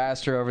have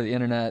asked her over the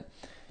internet.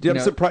 Dude,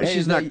 I'm surprised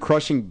she's not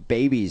crushing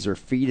babies or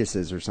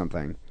fetuses or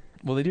something.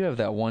 Well, they do have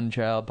that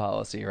one-child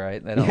policy,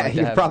 right? They don't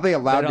you're probably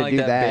allowed to do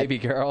that. Baby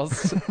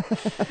girls,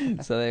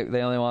 so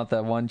they only want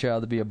that one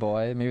child to be a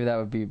boy. Maybe that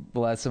would be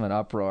less of an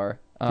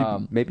uproar.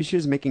 Maybe she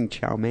was making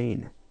chow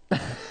mein.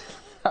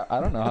 I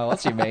don't know how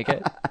else you make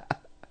it.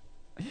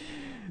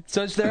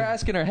 So they're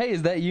asking her, "Hey,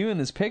 is that you in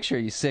this picture?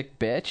 You sick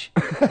bitch?"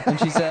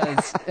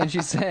 And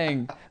she's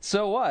saying,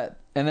 "So what?"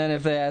 And then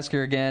if they ask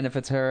her again if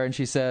it's her, and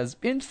she says,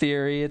 "In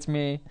theory, it's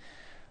me."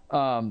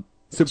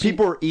 So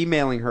people were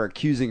emailing her,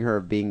 accusing her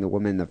of being the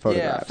woman in the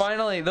photographs. Yeah,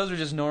 finally, those were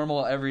just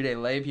normal, everyday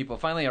lay people.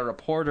 Finally, a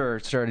reporter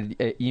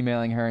started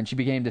emailing her, and she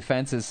became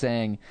defensive,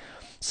 saying,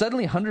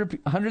 "Suddenly,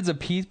 hundreds of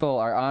people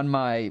are on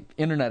my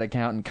internet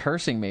account and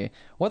cursing me.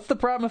 What's the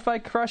problem if I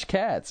crush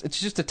cats?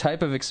 It's just a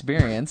type of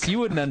experience. You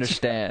wouldn't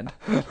understand."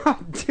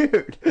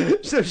 Dude,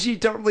 so she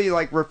totally,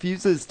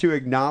 refuses to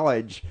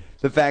acknowledge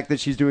the fact that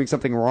she's doing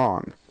something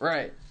wrong.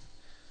 Right.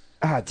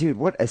 Ah, dude,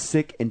 what a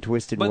sick and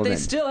twisted woman. But they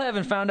still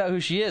haven't found out who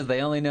she is.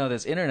 They only know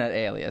this internet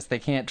alias. They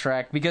can't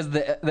track, because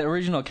the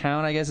original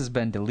account, I guess, has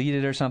been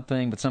deleted or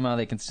something, but somehow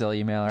they can still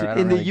email her.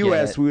 In the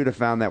U.S., we would have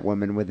found that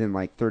woman within,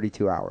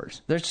 32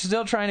 hours. They're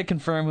still trying to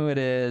confirm who it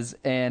is,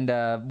 and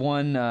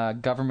one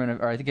government,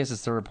 or I guess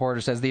it's the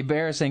reporter, says the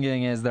embarrassing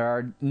thing is there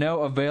are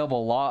no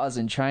available laws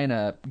in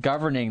China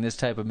governing this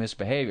type of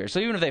misbehavior.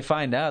 So even if they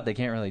find out, they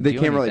can't really do anything.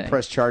 They can't really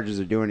press charges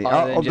or do anything.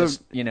 Other than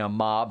just,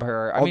 mob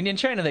her. I mean, in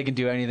China, they can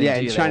do anything to you. Yeah,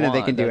 in China,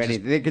 they can do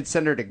anything. They could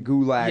send her to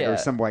Gulag or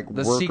some the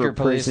worker secret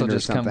police prison will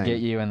just or something. come get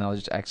you and they'll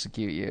just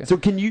execute you.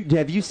 So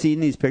have you seen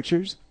these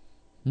pictures?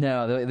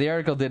 No, the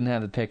article didn't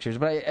have the pictures.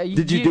 But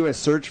did you do a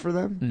search for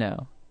them?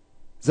 No.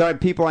 So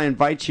people, I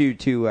invite you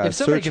to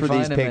search for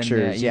these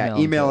pictures. And,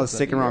 email us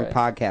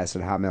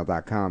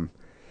sickandwrongpodcast@hotmail.com.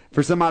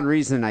 For some odd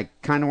reason, I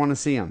kind of want to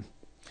see them.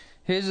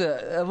 Here's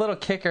a little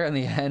kicker in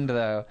the end,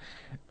 though.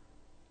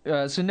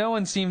 So no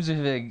one seems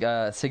to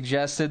have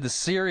suggested the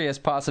serious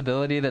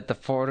possibility that the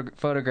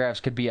photographs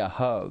could be a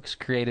hoax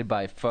created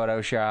by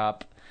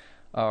Photoshop,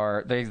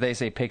 or they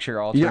say picture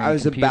altering. I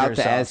was about to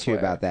software. ask you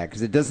about that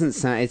because it doesn't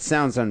sound. It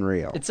sounds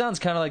unreal. It sounds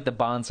kind of like the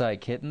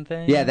bonsai kitten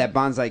thing. Yeah, that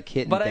bonsai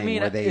kitten thing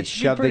where they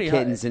shove the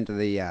kittens high. into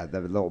the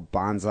little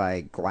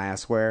bonsai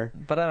glassware.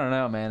 But I don't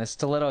know, man. A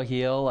stiletto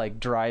heel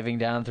driving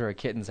down through a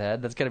kitten's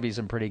head. That's got to be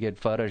some pretty good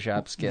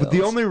Photoshop skills. But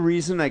the only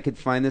reason I could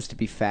find this to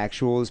be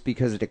factual is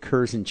because it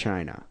occurs in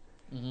China.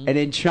 Mm-hmm. And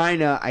in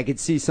China, I could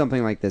see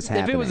something like this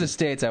happening. If it was the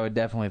States, I would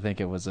definitely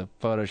think it was a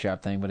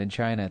Photoshop thing. But in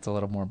China, it's a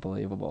little more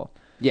believable.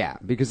 Yeah,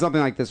 because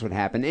something like this would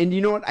happen. And you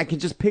know what? I can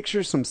just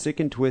picture some sick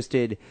and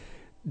twisted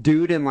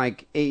dude and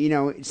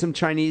some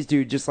Chinese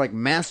dude just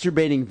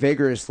masturbating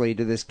vigorously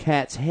to this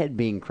cat's head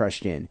being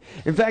crushed in.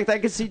 In fact, I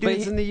could see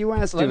dudes in the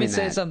U.S. doing that. Let me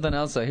say something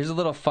else, though. Here's a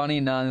little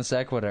funny non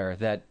sequitur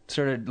that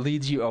sort of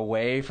leads you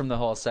away from the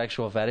whole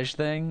sexual fetish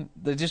thing.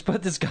 They just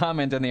put this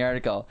comment in the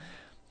article.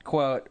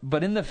 Quote,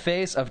 "But in the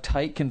face of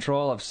tight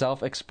control of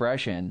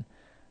self-expression,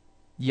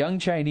 young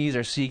Chinese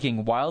are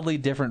seeking wildly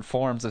different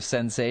forms of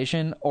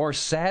sensation or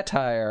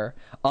satire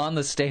on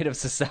the state of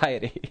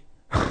society."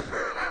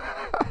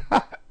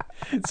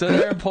 So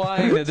they're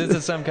implying that this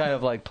is some kind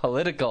of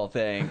political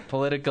thing.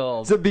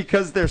 So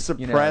because they're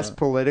suppressed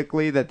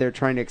politically, that they're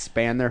trying to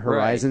expand their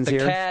horizons here?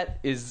 The cat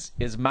is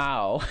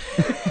Mao,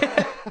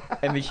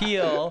 and the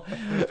heel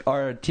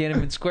are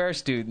Tiananmen Square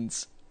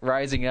students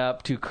rising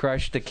up to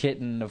crush the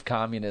kitten of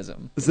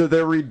communism. So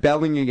they're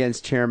rebelling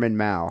against Chairman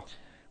Mao.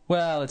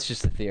 Well, it's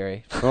just a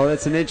theory. Well,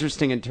 that's an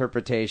interesting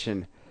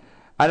interpretation.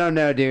 I don't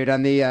know, dude.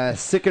 On the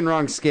sick and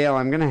wrong scale,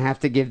 I'm going to have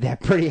to give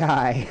that pretty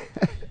high.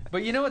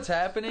 But you know what's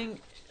happening?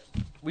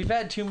 We've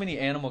had too many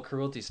animal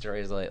cruelty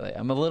stories lately.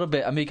 I'm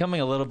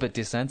becoming a little bit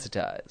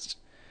desensitized.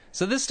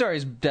 So this story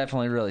is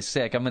definitely really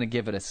sick. I'm going to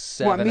give it a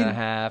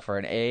 7.5 or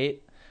an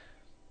 8.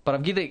 But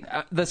I'm giving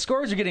the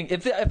scores are getting.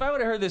 If I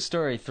would have heard this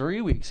story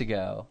 3 weeks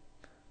ago,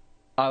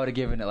 I would have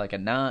given it a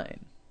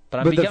 9. But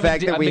I'm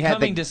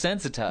becoming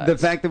desensitized. The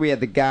fact that we had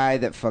the guy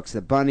that fucks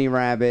the bunny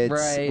rabbits,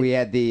 right. We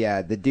had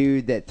the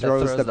dude that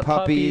throws the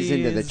puppies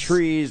into the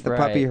trees, the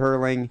puppy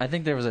hurling. I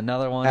think there was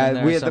another one in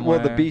there we had somewhere.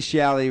 the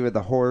bestiality with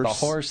the horse.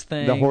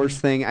 The horse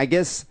thing. I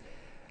guess.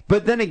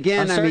 But then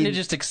again, I'm starting to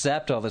just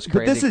accept all this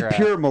crazy crap. But this is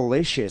pure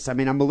malicious. I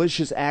mean, a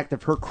malicious act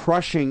of her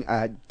crushing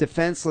a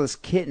defenseless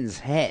kitten's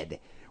head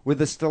with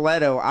a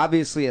stiletto,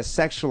 obviously a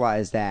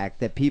sexualized act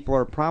that people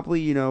are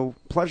probably,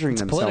 pleasuring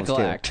themselves to. Political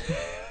act.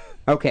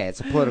 Okay, it's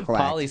a political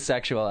act.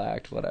 Polysexual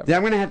act, whatever. Yeah,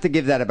 I'm going to have to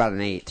give that about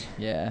an 8.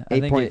 Yeah.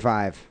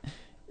 8.5.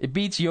 It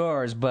beats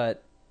yours,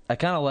 but I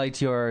kind of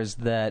liked yours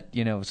that,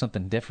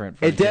 something different.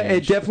 It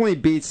definitely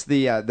beats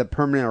the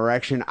permanent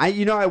erection.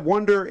 I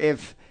wonder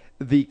if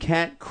the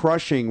cat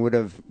crushing would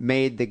have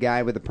made the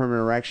guy with the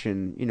permanent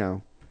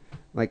erection,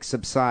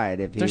 subside.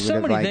 If There's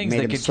so many things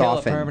that could kill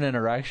a permanent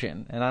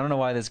erection, and I don't know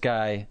why this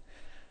guy...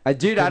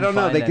 Dude, I don't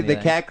know. The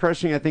cat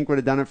crushing, I think, would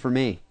have done it for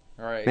me.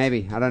 All right.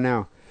 Maybe. I don't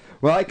know.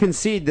 Well, I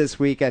concede this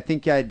week. I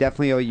think I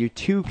definitely owe you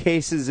 2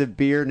 cases of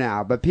beer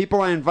now. But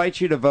people, I invite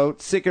you to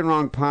vote Sick and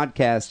Wrong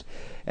Podcast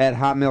at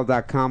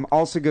hotmail.com.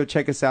 Also, go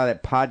check us out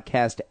at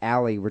Podcast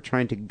Alley. We're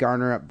trying to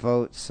garner up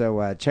votes.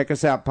 So check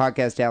us out,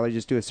 Podcast Alley.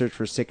 Just do a search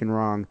for Sick and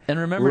Wrong. And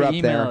remember,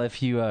 email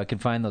if you can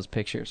find those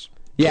pictures.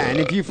 Yeah, and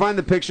if you find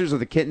the pictures of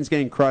the kittens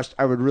getting crushed,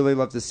 I would really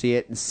love to see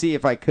it and see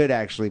if I could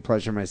actually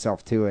pleasure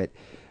myself to it.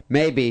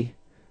 Maybe.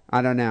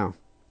 I don't know.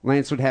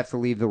 Lance would have to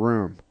leave the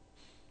room.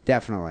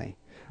 Definitely.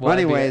 Well,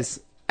 anyways,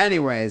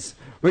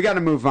 we got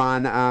to move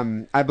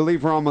on. I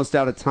believe we're almost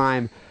out of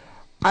time.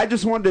 I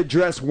just wanted to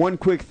address one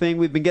quick thing.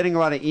 We've been getting a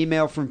lot of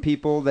email from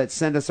people that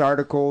send us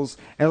articles,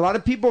 and a lot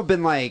of people have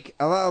been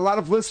a lot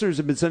of listeners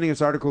have been sending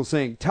us articles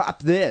saying,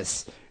 top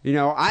this.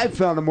 I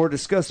found a more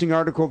disgusting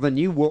article than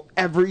you will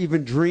ever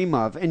even dream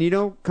of. And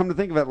come to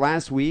think of it,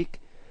 last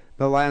week,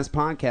 the last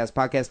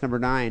podcast number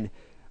 9,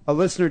 a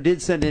listener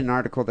did send in an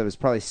article that was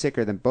probably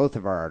sicker than both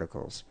of our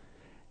articles.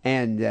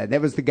 And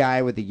that was the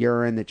guy with the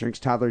urine that drinks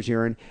toddler's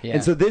urine. Yeah.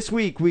 And so this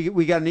week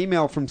we got an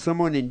email from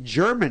someone in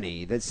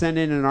Germany that sent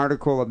in an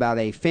article about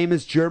a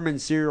famous German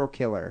serial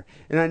killer.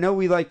 And I know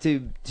we like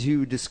to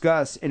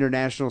discuss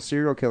international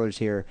serial killers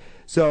here.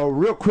 So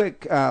real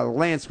quick,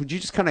 Lance, would you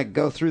just kind of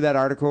go through that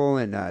article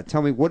and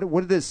tell me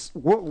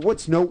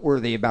what's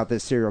noteworthy about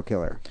this serial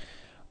killer?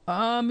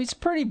 It's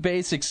pretty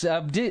basic.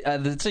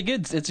 It's a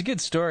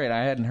good story, and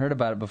I hadn't heard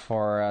about it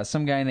before.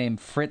 Some guy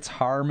named Fritz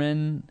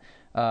Haarmann.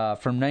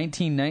 From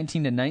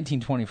 1919 to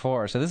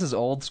 1924, so this is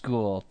old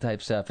school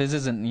type stuff. This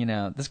isn't,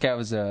 this guy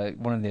was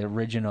one of the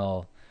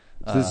original.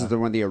 So this is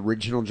one of the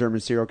original German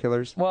serial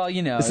killers. Well,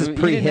 this is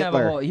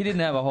pre-Hitler. He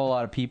didn't have a whole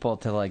lot of people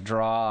to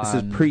draw.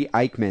 This is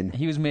pre-Eichmann.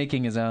 He was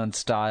making his own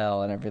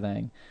style and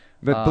everything.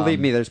 But believe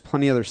me, there's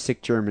plenty of other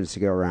sick Germans to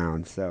go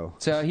around. So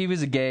he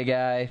was a gay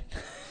guy.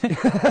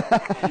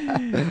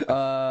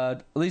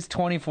 At least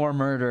 24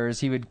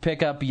 murders. He would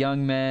pick up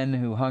young men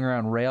who hung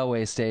around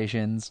railway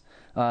stations.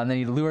 And then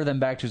he'd lure them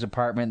back to his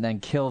apartment and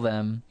then kill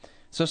them.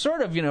 So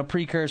sort of,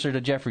 precursor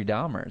to Jeffrey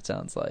Dahmer, it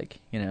sounds like,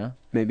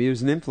 Maybe he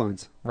was an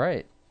influence.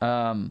 Right.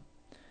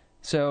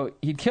 So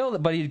he'd kill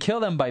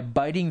them by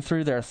biting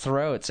through their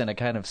throats in a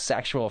kind of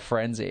sexual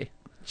frenzy.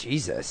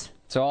 Jesus.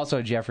 So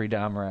also Jeffrey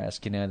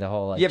Dahmer-esque, the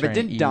whole, Yeah, but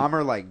didn't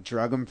Dahmer,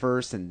 drug them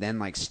first and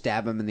then,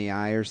 stab them in the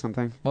eye or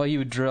something? Well, he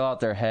would drill out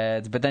their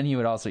heads, but then he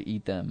would also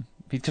eat them.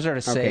 He'd sort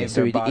of save so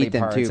their he'd body eat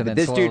them parts too. and But then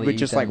this dude would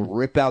just, them.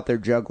 rip out their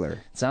jugular.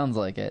 Sounds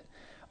like it.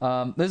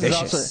 This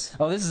Vicious.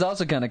 is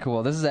also kind of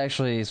cool. This is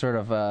actually sort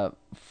of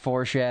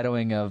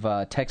foreshadowing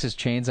of Texas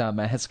Chainsaw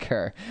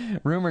Massacre.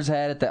 Rumors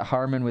had it that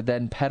Harmon would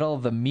then peddle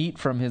the meat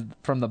from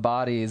the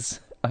bodies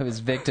of his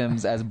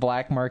victims as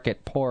black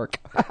market pork.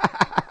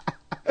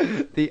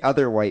 The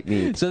other white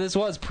meat. So this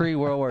was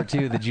pre-World War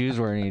II. The Jews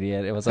weren't eating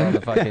it. It was all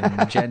the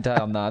fucking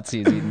Gentile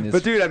Nazis eating this.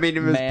 But dude,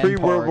 it was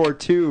pre-World War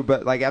II.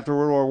 But after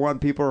World War I,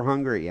 people were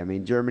hungry.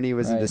 Germany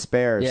was in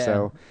despair. Yeah.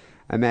 So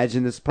I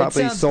imagine this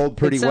probably sold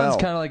pretty well. It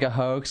sounds kind of like a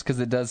hoax because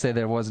it does say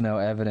there was no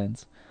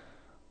evidence.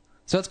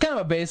 So it's kind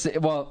of a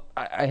basic. Well,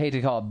 I hate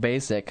to call it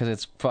basic because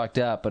it's fucked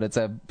up, but it's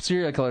a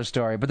serial killer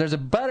story. But there's a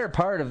better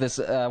part of this.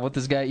 What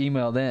this guy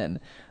emailed in.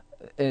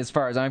 As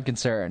far as I'm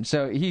concerned.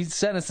 So he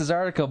sent us this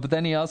article, but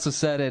then he also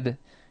said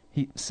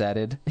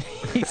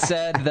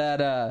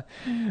that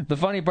the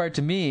funny part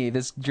to me,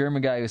 this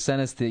German guy who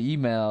sent us the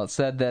email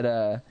said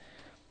that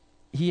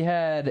he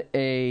had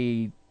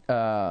an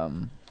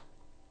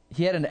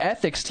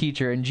ethics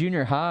teacher in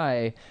junior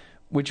high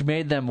which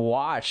made them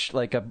watch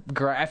a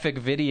graphic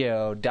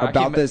video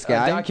about this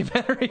guy, a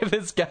documentary of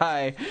this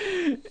guy,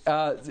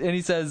 and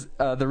he says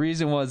the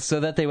reason was so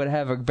that they would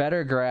have a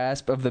better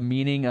grasp of the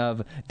meaning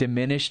of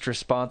diminished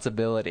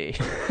responsibility.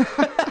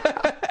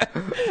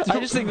 I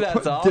just think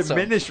that's awesome.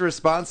 Diminished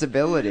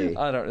responsibility.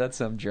 That's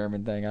some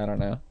German thing. I don't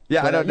know.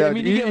 Yeah, I don't know. I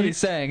mean, you get what he's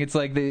saying. It's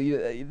like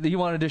he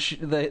wanted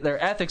to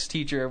their ethics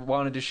teacher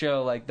wanted to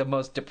show the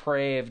most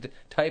depraved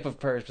type of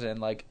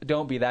person.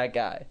 Don't be that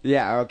guy.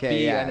 Yeah. Okay.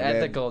 Be an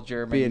ethical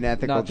German. Be an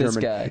ethical not German.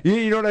 This guy.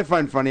 You know what I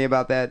find funny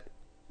about that?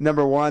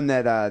 Number one,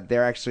 that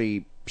they're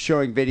actually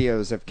showing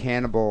videos of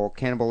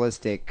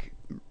cannibalistic,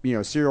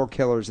 serial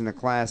killers in the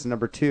class. And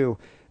number two,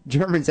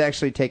 Germans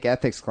actually take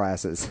ethics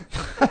classes.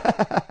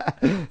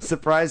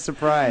 Surprise,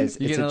 surprise.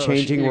 It's a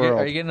changing world.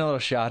 Are you getting a little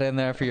shot in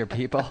there for your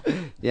people?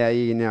 Yeah,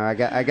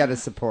 I got to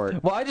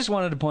support. Well, I just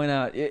wanted to point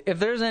out, if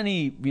there's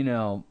any,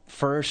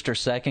 first or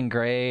second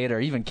grade or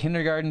even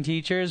kindergarten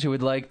teachers who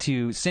would like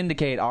to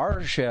syndicate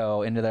our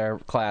show into their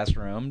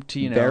classroom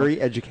to,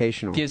 very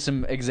educational, give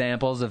some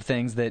examples of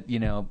things that, you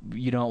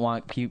don't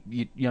want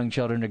young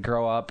children to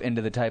grow up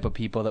into the type of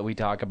people that we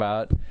talk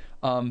about.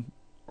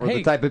 Or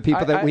the type of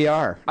people that we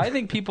are. I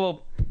think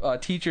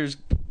teachers,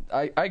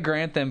 I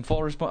grant them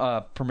full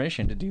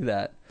permission to do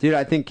that. Dude,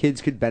 I think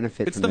kids could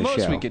benefit from the show. It's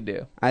the most we could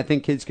do. I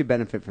think kids could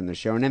benefit from the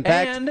show. And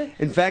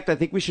in fact, I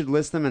think we should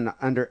list them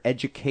under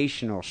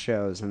educational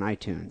shows on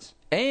iTunes.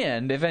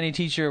 And if any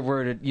teacher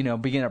were to,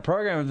 begin a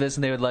program of this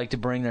and they would like to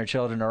bring their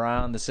children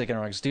around the Sick and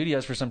Wrong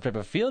studios for some type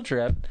of field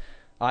trip,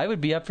 I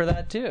would be up for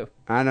that too.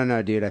 I don't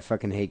know, dude. I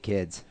fucking hate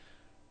kids.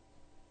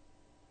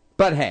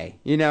 But hey,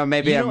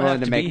 maybe I'm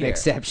willing to make an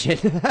exception.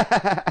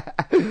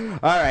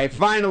 All right,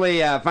 finally,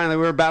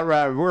 we're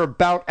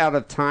about out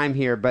of time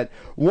here. But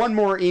one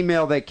more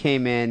email that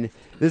came in.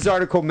 This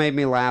article made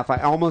me laugh.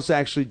 I almost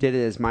actually did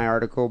it as my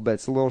article, but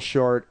it's a little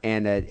short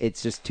and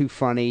it's just too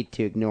funny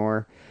to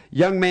ignore.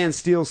 Young man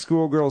steals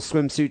schoolgirl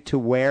swimsuit to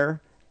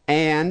wear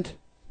and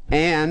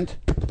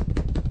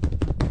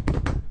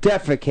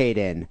defecate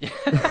in.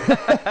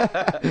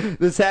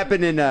 This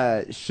happened in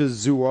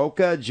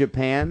Shizuoka,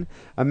 Japan.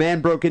 A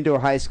man broke into a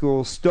high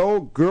school, stole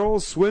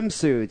girls'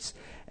 swimsuits,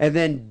 and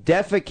then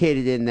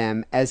defecated in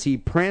them as he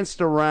pranced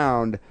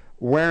around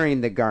wearing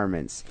the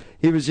garments.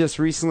 He was just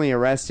recently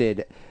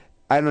arrested.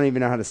 I don't even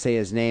know how to say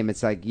his name.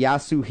 It's like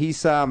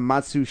Yasuhisa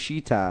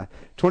Matsushita,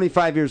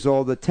 25 years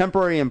old, a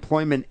temporary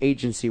employment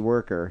agency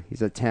worker.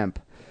 He's a temp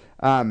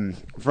from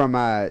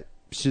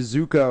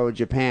Shizuoka,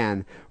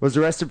 Japan, was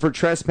arrested for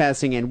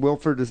trespassing and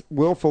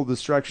willful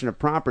destruction of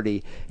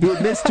property. He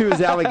admits to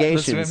his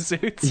allegations. The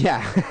swimsuits?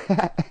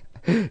 Yeah.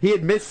 He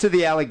admits to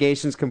the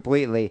allegations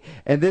completely,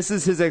 and this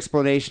is his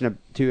explanation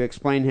to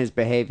explain his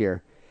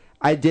behavior.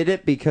 I did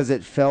it because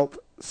it felt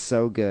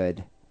so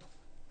good.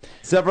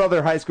 Several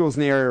other high schools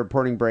in the area are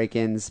reporting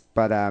break-ins,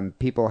 but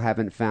people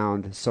haven't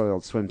found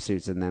soiled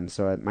swimsuits in them,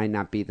 so it might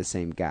not be the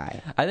same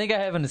guy. I think I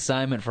have an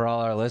assignment for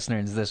all our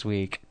listeners this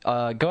week. Go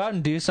out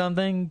and do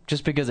something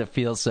just because it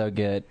feels so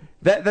good.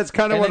 That's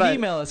kind of what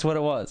email us what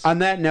it was. On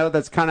that note,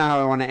 that's kind of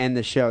how I want to end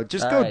the show.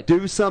 Just go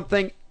do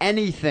something,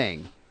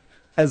 anything,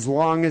 as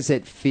long as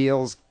it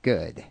feels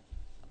good.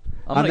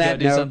 I'm going to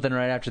go do something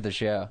right after the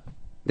show.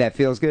 That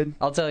feels good?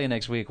 I'll tell you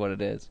next week what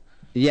it is.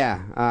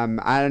 Yeah,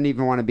 I don't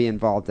even want to be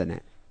involved in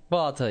it.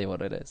 Well, I'll tell you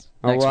what it is.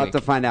 We'll have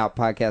to find out.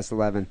 Podcast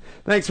 11.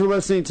 Thanks for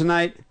listening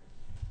tonight.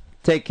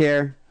 Take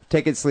care.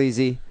 Take it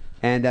sleazy.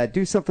 And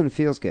do something that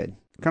feels good.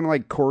 Kind of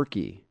like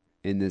Corky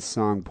in this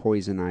song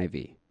Poison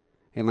Ivy.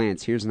 Hey,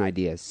 Lance, here's an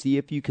idea. See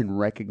if you can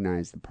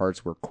recognize the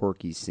parts where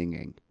Corky's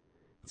singing.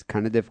 It's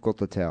kind of difficult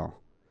to tell.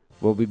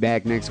 We'll be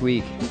back next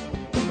week.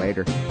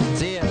 Later.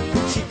 See ya.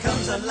 She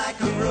comes on like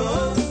a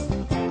rose,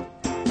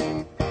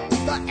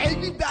 but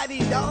everybody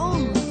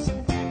knows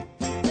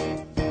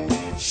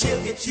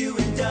she'll get you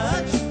in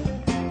Dutch.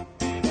 You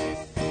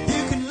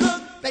can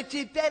look, but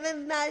you better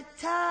night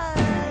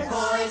time.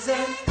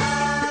 Poison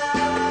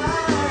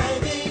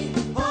ivy,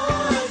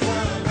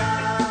 poison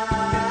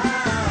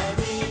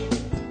ivy.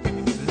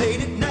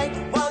 Late at night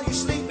while you're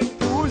sleeping,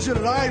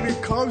 poison ivy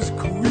comes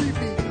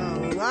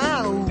creeping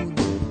around.